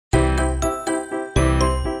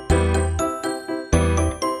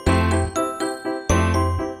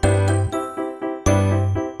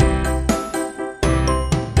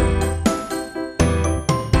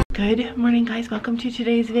Good morning, guys. Welcome to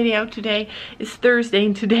today's video. Today is Thursday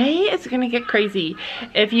and today it's gonna get crazy.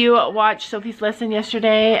 If you watched Sophie's lesson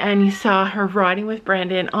yesterday and you saw her riding with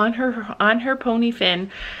Brandon on her pony Finn,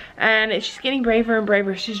 and she's getting braver and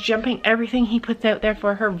braver. She's jumping everything he puts out there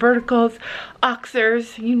for her, verticals,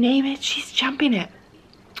 oxers, you name it, she's jumping it.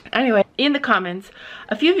 Anyway, in the comments,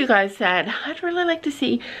 a few of you guys said, I'd really like to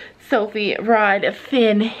see Sophie ride a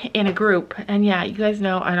Finn in a group. And yeah, you guys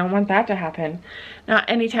know I don't want that to happen. Not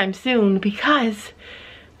anytime soon, because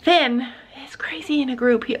Finn is crazy in a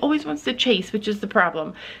group. He always wants to chase, which is the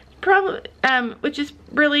problem. Which is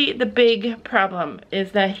really the big problem,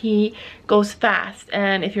 is that he goes fast,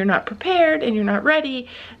 and if you're not prepared and you're not ready,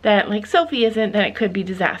 that like Sophie isn't, then it could be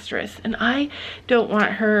disastrous. And I don't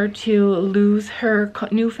want her to lose her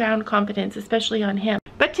newfound confidence, especially on him.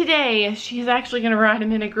 But today she's actually going to ride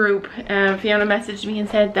him in a group. Fiona messaged me and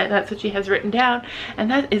said that that's what she has written down,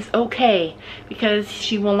 and that is okay because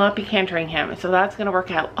she will not be cantering him, so that's going to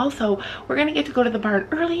work out. Also, we're going to get to go to the barn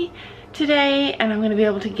early today, and I'm going to be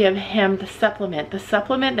able to give him the supplement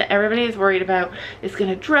that everybody is worried about. Is going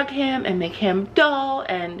to drug him and make him dull,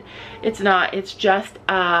 and it's not. It's just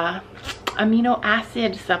amino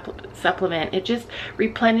acid supplement. It just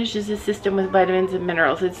replenishes his system with vitamins and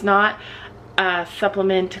minerals. It's not a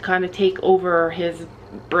supplement to kind of take over his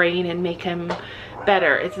brain and make him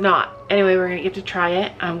better. It's not. Anyway, we're gonna get to try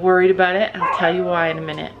it. I'm worried about it. I'll tell you why in a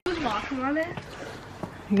minute. I was walking on it.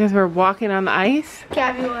 You guys were walking on the ice?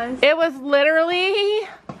 Gabby was. It was literally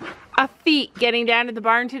a feat getting down to the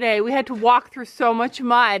barn today. We had to walk through so much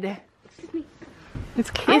mud.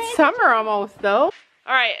 It's summer almost though.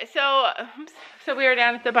 All right, so we are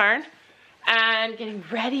down at the barn and getting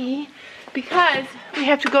ready because we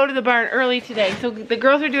have to go to the barn early today. So the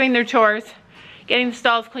girls are doing their chores, getting the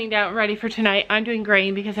stalls cleaned out and ready for tonight. I'm doing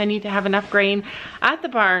grain because I need to have enough grain at the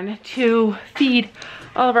barn to feed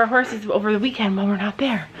all of our horses over the weekend when we're not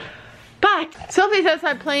there. But Sophie's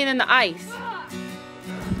outside playing in the ice.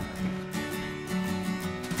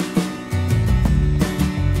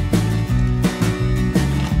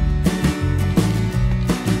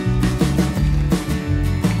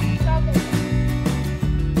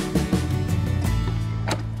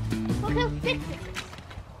 Look how thick it is.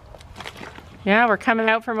 Yeah, we're coming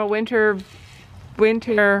out from a winter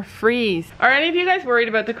freeze. Are any of you guys worried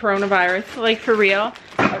about the coronavirus, like for real,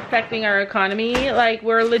 affecting our economy? Like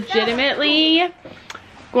we're legitimately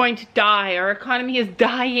going to die. Our economy is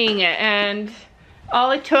dying, and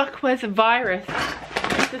all it took was a virus.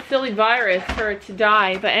 It's a silly virus for it to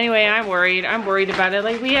die. But anyway, I'm worried about it.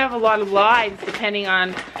 Like we have a lot of lives depending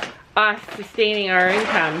on us sustaining our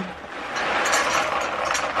income.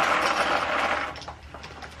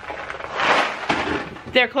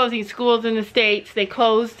 They're closing schools in the States. They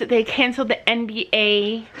canceled the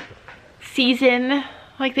NBA season.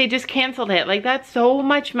 Like they just canceled it. Like that's so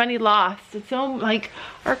much money lost. It's so, like,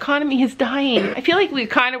 our economy is dying. I feel like we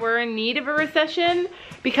kind of were in need of a recession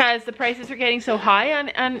because the prices are getting so high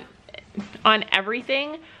on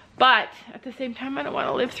everything. But at the same time, I don't want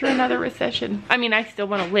to live through another recession. I mean, I still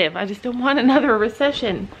want to live. I just don't want another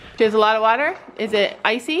recession. There's a lot of water. Is it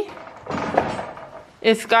icy?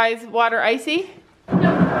 Is Sky's water icy?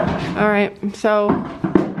 All right, so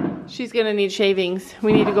she's gonna need shavings.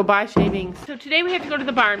 We need to go buy shavings. So today we have to go to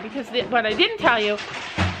the barn because what I didn't tell you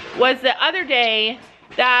was the other day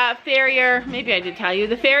the farrier, maybe I did tell you,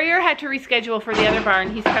 the farrier had to reschedule for the other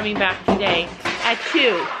barn. He's coming back today at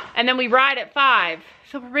 2, and then we ride at 5.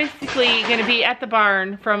 So we're basically gonna be at the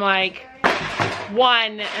barn from like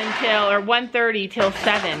 1:30 till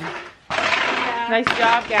 7. Yeah. Nice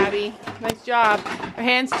job, Gabby. Nice job. Our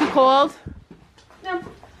hands too cold? No.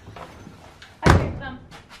 I kicked them.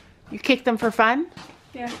 You kicked them for fun?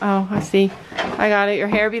 Yeah. Oh, I see. I got it. Your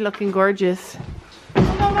hair be looking gorgeous. Look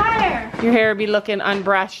at my hair. Your hair be looking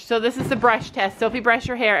unbrushed. So this is the brush test. Sophie, brush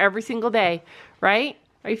your hair every single day, right?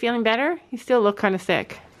 Are you feeling better? You still look kind of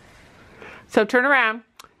sick. So turn around.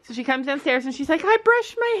 So she comes downstairs and she's like, I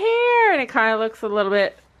brushed my hair. And it kind of looks a little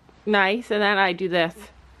bit nice. And then I do this.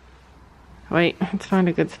 Wait, let's find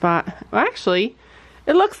a good spot. Well, actually,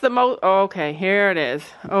 it looks the most, oh, okay, here it is,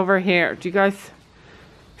 over here. Do you guys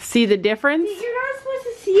see the difference? You're not supposed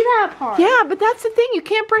to see that part. Yeah, but that's the thing, you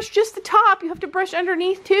can't brush just the top, you have to brush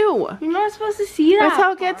underneath too. You're not supposed to see that. That's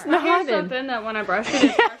how it gets My hair's so knotted. thin that when I brush it,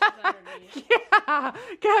 it brushes underneath. Yeah,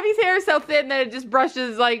 Gabby's hair is so thin that it just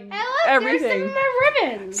brushes like everything. There's some of my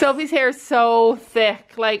ribbons. Sophie's hair is so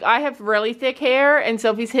thick. Like I have really thick hair and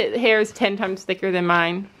Sophie's hair is 10 times thicker than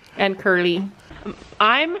mine and curly.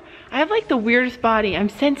 I have like the weirdest body. I'm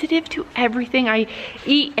sensitive to everything I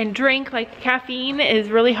eat and drink. Like caffeine is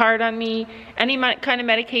really hard on me. Any kind of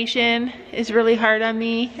medication is really hard on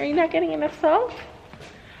me. Are you not getting enough salt?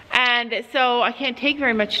 And so I can't take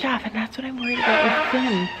very much stuff, and that's what I'm worried about with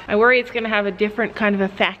Finn. I worry it's gonna have a different kind of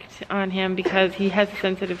effect on him because he has a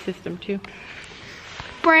sensitive system too.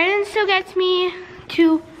 Brandon still gets me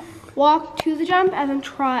to walk to the jump and then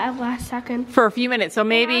try at last second. For a few minutes, so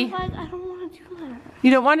maybe. And I'm like, I don't want to do that.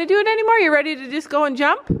 You don't want to do it anymore? You're ready to just go and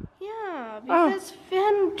jump? Yeah, because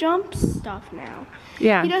Finn jumps stuff now.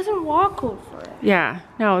 Yeah. He doesn't walk over it. Yeah,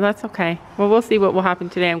 no, that's okay. Well, we'll see what will happen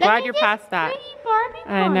today. I'm glad you're past that. Barbie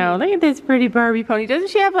pony. I know. Look at this pretty Barbie pony. Doesn't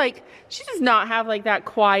she have like, she does not have like that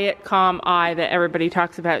quiet, calm eye that everybody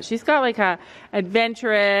talks about. She's got like a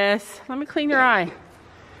adventurous, let me clean your eye.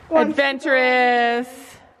 Adventurous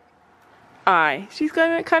eye. She's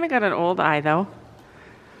got kind of got an old eye though.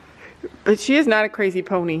 But she is not a crazy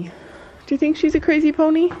pony. Do you think she's a crazy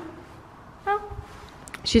pony? No.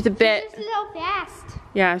 She's a bit. She's so fast.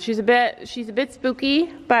 Yeah, she's a bit spooky,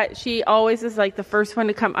 but she always is like the first one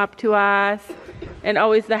to come up to us and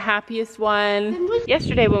always the happiest one.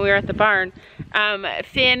 Yesterday when we were at the barn,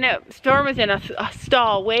 Storm was in a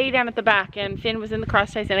stall way down at the back, and Finn was in the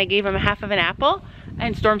cross ties, and I gave him half of an apple,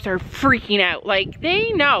 and Storm started freaking out. Like,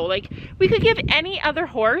 they know, like, we could give any other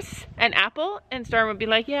horse an apple, and Storm would be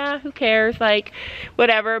like, yeah, who cares, like,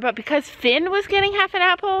 whatever. But because Finn was getting half an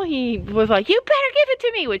apple, he was like, you better give it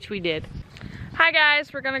to me, which we did. Hi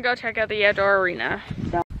guys, we're gonna go check out the outdoor arena.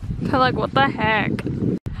 Kinda like, what the heck?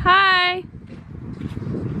 Hi!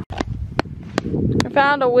 I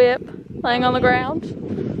found a whip laying on the ground.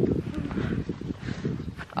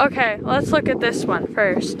 Okay, let's look at this one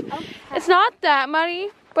first. Okay. It's not that muddy,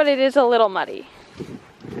 but it is a little muddy.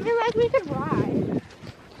 I feel like we could ride.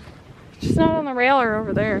 It's not on the rail or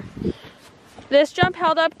over there. This jump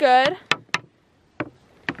held up good.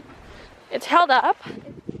 It's held up.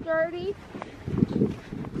 It's dirty.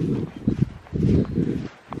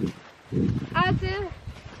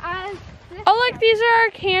 Oh, look, these are our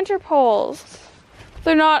canter poles.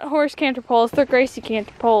 They're not horse canter poles, they're Gracie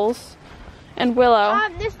canter poles. And Willow.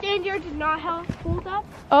 This standard did not hold up.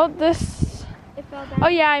 Oh, this. It fell down. Oh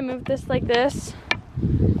yeah, I moved this like this.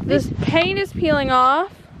 This paint is peeling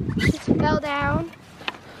off. This fell down.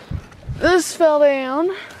 This fell down.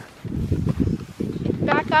 It's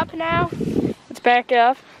back up now. It's back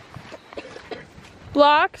up.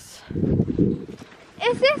 Blocks.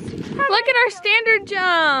 Is this? Look at our standard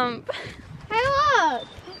jump. Hey, look.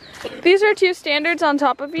 These are two standards on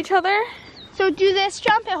top of each other. So do this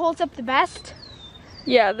jump, it holds up the best?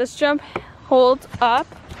 Yeah, this jump holds up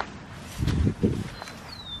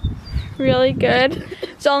really good.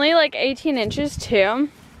 It's only like 18 inches too.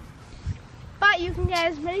 But you can get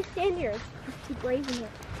as many standards. Just keep raising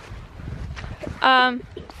it.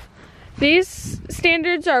 These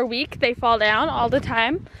standards are weak. They fall down all the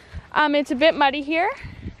time. It's a bit muddy here.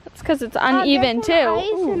 That's because it's uneven too.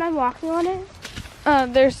 Ice and I'm walking on it.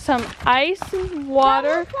 There's some ice and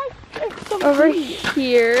water over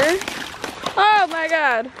here. Oh my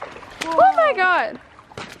god. Whoa. Oh my god.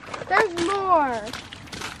 There's more.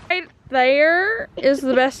 Right there is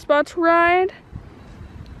the best spot to ride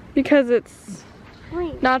because it's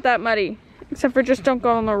not that muddy. Except for just don't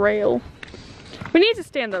go on the rail. We need to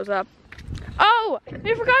stand those up. Oh,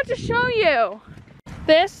 we forgot to show you.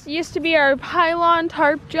 This used to be our pylon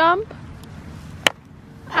tarp jump.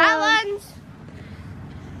 Pylons.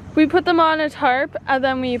 We put them on a tarp, and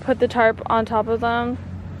then we put the tarp on top of them.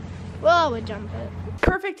 Willow would jump it.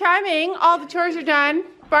 Perfect timing. All the chores are done.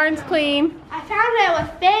 Barn's clean. I found it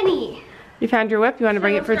with Benny. You found your whip? You want to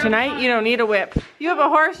bring it for tonight? You don't need a whip. You have a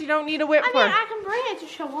horse you don't need a whip for. I mean, I can bring it to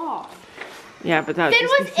show off. Yeah, but that's Finn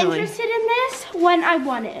was interested in this when I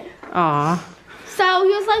won it. Aw. So he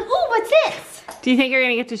was like, ooh, what's this? Do you think you're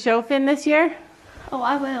going to get to show Finn this year? Oh,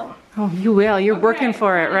 I will. Oh, you will. You're working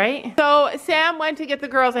for it, right? So Sam went to get the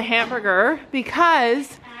girls a hamburger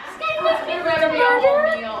because...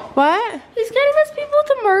 What? He's getting his people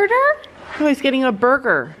to murder? Oh, he's getting a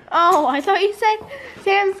burger. Oh, I thought you said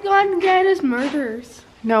Sam's going to get his murders.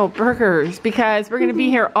 No, burgers, because we're going to be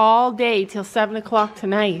here all day till 7 o'clock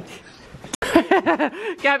tonight.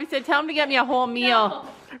 Gabby said, tell him to get me a whole meal. No.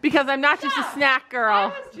 Because I'm not just a snack girl. I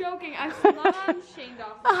was joking. I'm not ashamed of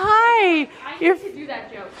it. Hi. I need to do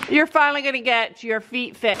that joke. You're finally going to get your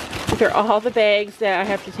feet fit. These are all the bags that I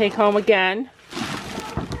have to take home again.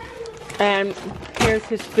 And here's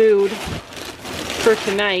his food for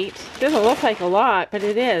tonight. Doesn't look like a lot, but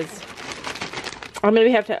it is. I'm going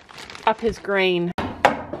to have to up his grain.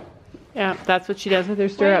 Yeah, Yeah, that's what she does with her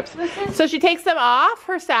stirrups. So she takes them off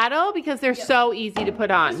her saddle because they're so easy to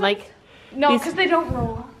put on. Like, no, because they don't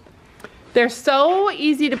roll. They're so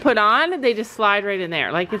easy to put on, they just slide right in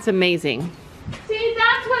there. Like, it's amazing. See,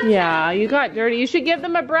 that's what. Yeah, you got dirty. You should give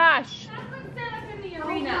them a brush. That's what's set up in the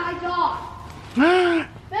arena. Oh my god.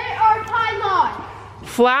 They are pylons.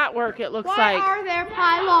 Flat work, it looks like. Why are there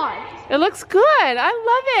pylons? It looks good. I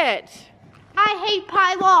love it. I hate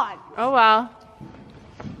pylons. Oh, well.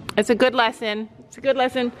 It's a good lesson. It's a good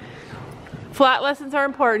lesson. Flat lessons are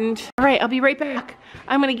important. All right, I'll be right back.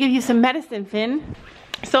 I'm going to give you some medicine, Finn.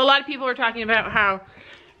 So a lot of people are talking about how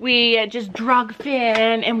we just drug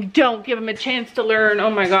Finn and we don't give him a chance to learn. Oh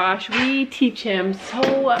my gosh, we teach him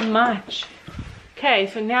so much. Okay,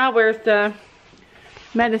 so now where's the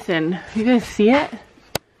medicine? You guys see it?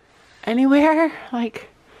 Anywhere? Like,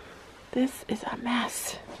 this is a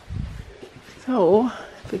mess. So,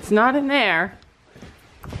 if it's not in there,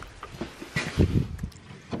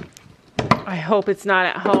 I hope it's not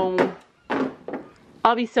at home.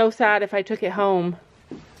 I'll be so sad if I took it home.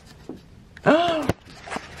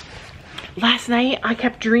 Last night I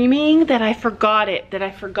kept dreaming that I forgot it,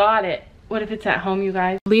 What if it's at home, you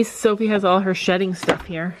guys? At least Sophie has all her shedding stuff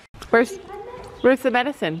here. Where's the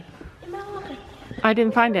medicine? I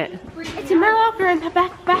didn't find it. It's in my locker in the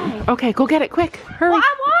back bag. Okay, go get it quick. Hurry. Well,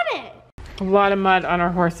 I want it. A lot of mud on our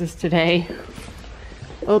horses today.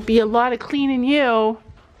 It'll be a lot of cleaning you.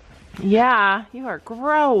 Yeah, you are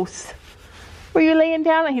gross. Were you laying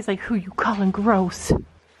down? And he's like, who you calling gross?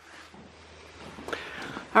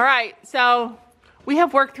 All right, so we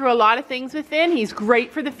have worked through a lot of things with Finn. He's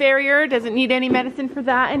great for the farrier. Doesn't need any medicine for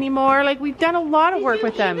that anymore. Like, we've done a lot of work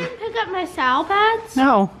with them. Did you even pick up my saddle pads?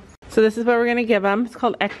 No. So this is what we're gonna give him. It's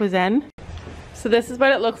called Equizen. So this is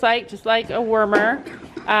what it looks like, just like a wormer.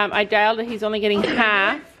 I dialed it. He's only getting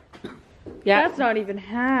half. Yeah. That's not even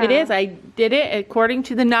half. It is. I did it according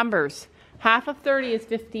to the numbers. Half of 30 is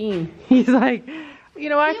 15. He's like, you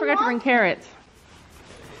know what? I forgot to bring carrots.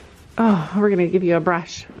 Oh, we're gonna give you a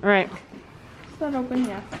brush. All right. It's not open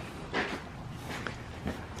yet.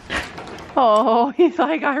 Oh, he's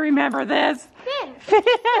like, I remember this.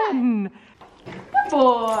 Finn. Good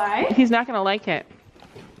boy. He's not gonna like it.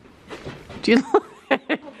 Do you?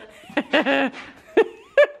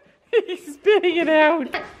 He's spitting it out.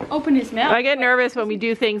 Open his mouth. I get nervous when we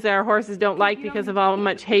do things that our horses don't like because of how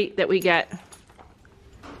much hate that we get.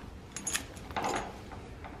 I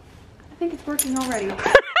think it's working already.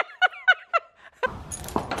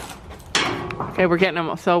 Okay, we're getting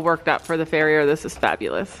them so worked up for the farrier. This is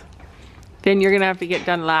fabulous. Finn, you're gonna have to get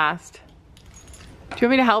done last. Do you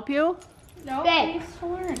want me to help you? No, he needs to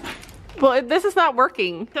learn. Well, this is not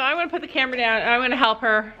working. So I'm gonna put the camera down and I'm gonna help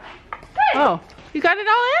her. Oh, you got it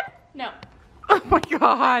all in? No. Oh my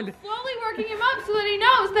God. Slowly working him up so that he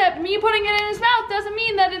knows that me putting it in his mouth doesn't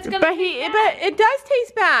mean that it's gonna But it does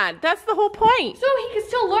taste bad. That's the whole point. So he can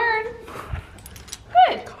still learn.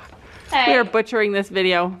 Good. We are Hey. butchering this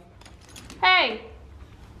video. Hey.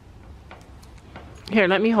 Here,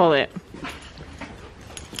 let me hold it.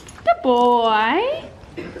 Good boy.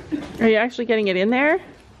 Are you actually getting it in there?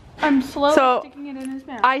 I'm slowly So, sticking it in his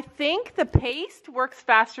mouth. I think the paste works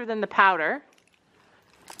faster than the powder.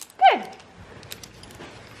 Good.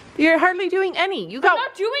 You're hardly doing any. You I'm got.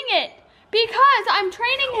 not doing it because I'm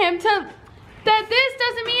training him to. That this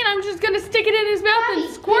doesn't mean I'm just gonna stick it in his mouth and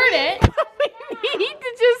squirt it. We need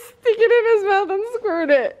to just stick it in his mouth and squirt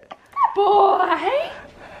it. Boy.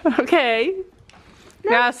 Okay.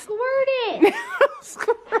 Now Squirt it.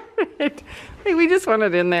 squirt it. Hey, we just want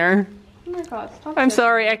it in there. Oh my God, stop I'm this.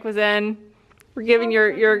 sorry, Equizen. We're giving your.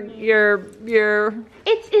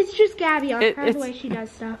 It's just Gabby on her, it's- the way she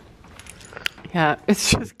does stuff. Yeah,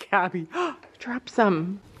 it's just Gabby. Drop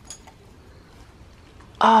some.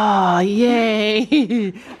 Oh, yay.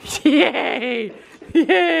 Yay.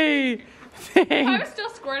 Yay. I was still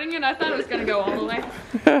squirting it. I thought it was gonna go all the way.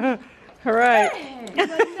 All right. But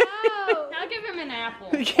no. I'll give him an apple.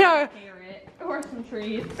 Yeah. Or a carrot. Or some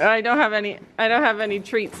treats. I don't have any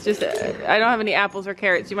treats. Just I don't have any apples or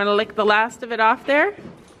carrots. You want to lick the last of it off there?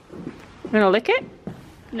 You want to lick it?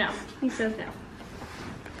 No. He says no.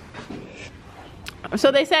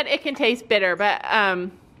 So they said it can taste bitter, but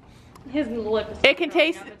His lip is it can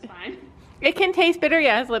taste. It's fine. It can taste bitter.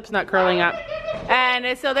 Yeah, his lip's not curling up.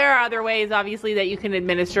 And so there are other ways, obviously, that you can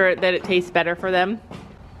administer it that it tastes better for them.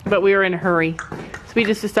 But we were in a hurry, so we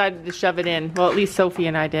just decided to shove it in. Well, at least Sophie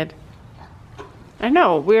and I did. I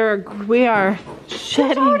know we are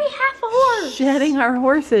shedding. already half a horse. Shedding our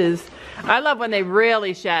horses. I love when they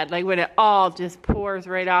really shed, like when it all just pours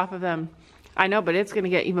right off of them. I know, but it's gonna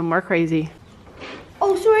get even more crazy.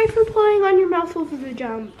 Oh, sorry for playing on your mouth over the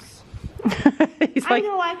jumps. He's I like,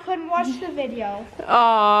 know, I couldn't watch the video.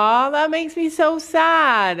 aw, that makes me so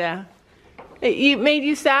sad. It made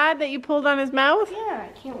you sad that you pulled on his mouth? Yeah,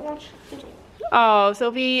 I can't watch the video. Oh,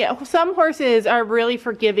 Sophie, some horses are really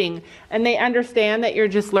forgiving and they understand that you're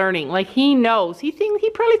just learning. Like, he knows. He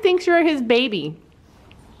probably thinks you're his baby.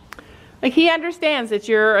 Like, he understands that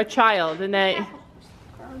you're a child and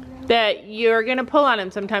that you're gonna pull on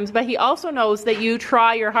him sometimes, but he also knows that you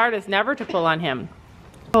try your hardest never to pull on him.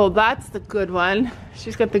 Oh, that's the good one.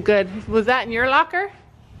 She's got the good. Was that in your locker?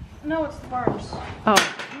 No, it's the bars.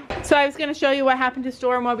 Oh. So I was gonna show you what happened to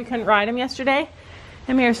Storm while we couldn't ride him yesterday.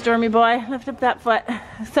 Come here, Stormy boy. Lift up that foot.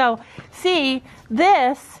 So, see,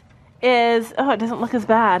 this is, oh, it doesn't look as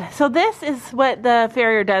bad. So this is what the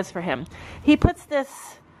farrier does for him. He puts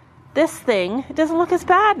this thing, it doesn't look as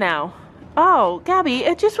bad now. Oh, Gabby,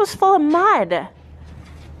 it just was full of mud.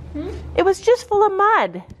 It was just full of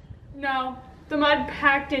mud. No, the mud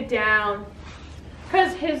packed it down.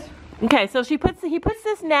 Cause his. Okay, so he puts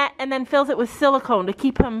this net and then fills it with silicone to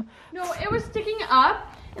keep him. No, it was sticking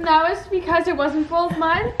up, and that was because it wasn't full of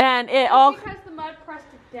mud. And it all. Because the mud pressed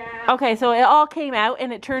it down. Okay, so it all came out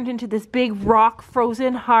and it turned into this big rock,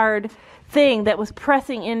 frozen hard thing that was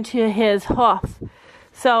pressing into his hoof.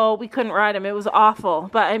 So we couldn't ride him. It was awful.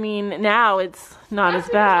 But I mean, now it's not as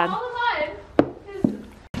bad. All the mud.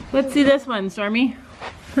 Let's see this one, Stormy.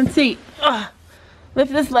 Let's see. Ugh.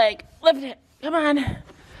 Lift this leg. Lift it. Come on.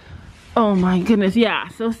 Oh my goodness. Yeah.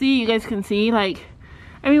 So see, you guys can see, like,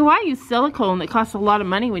 I mean, why use silicone that costs a lot of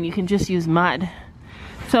money when you can just use mud?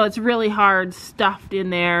 So it's really hard stuffed in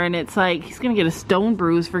there, and it's like, he's gonna get a stone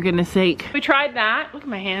bruise, for goodness sake. We tried that. Look at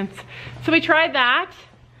my hands. So we tried that,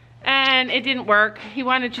 and it didn't work. He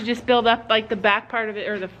wanted to just build up like the back part of it,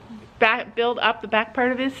 or build up the back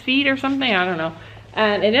part of his feet or something. I don't know.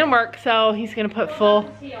 And it didn't work, so he's gonna put build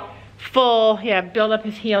up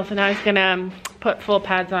his heel. So now he's gonna put full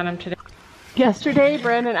pads on him today. Yesterday,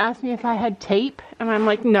 Brandon asked me if I had tape, and I'm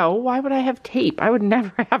like, no, why would I have tape? I would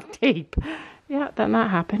never have tape. Yeah, then that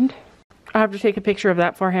happened. I have to take a picture of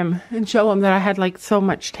that for him and show him that I had like so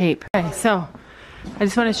much tape. Okay, so I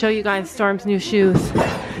just want to show you guys Storm's new shoes.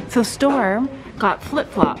 So Storm got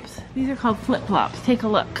flip-flops. These are called flip-flops. Take a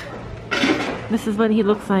look. This is what he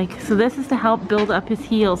looks like. So this is to help build up his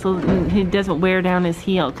heel so he doesn't wear down his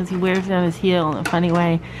heel, because he wears down his heel in a funny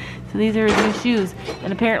way. So these are his new shoes,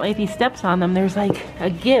 and apparently if he steps on them, there's like a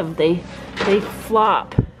give. They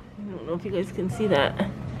flop. I don't know if you guys can see that.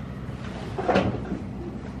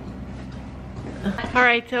 All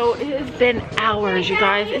right, so it has been hours, you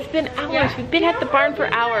guys. It's been hours. We've been at the barn for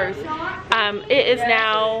hours. It is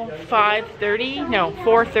now 5:30. No,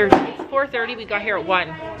 4:30. It's 4:30. We got here at 1.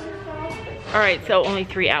 All right, so only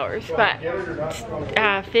 3 hours. But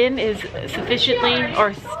Finn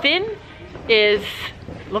is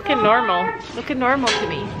looking normal. Looking normal to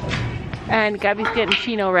me. And Gabby's getting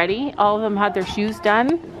Chino ready. All of them had their shoes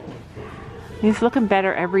done. He's looking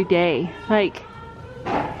better every day. Like,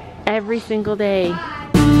 every single day.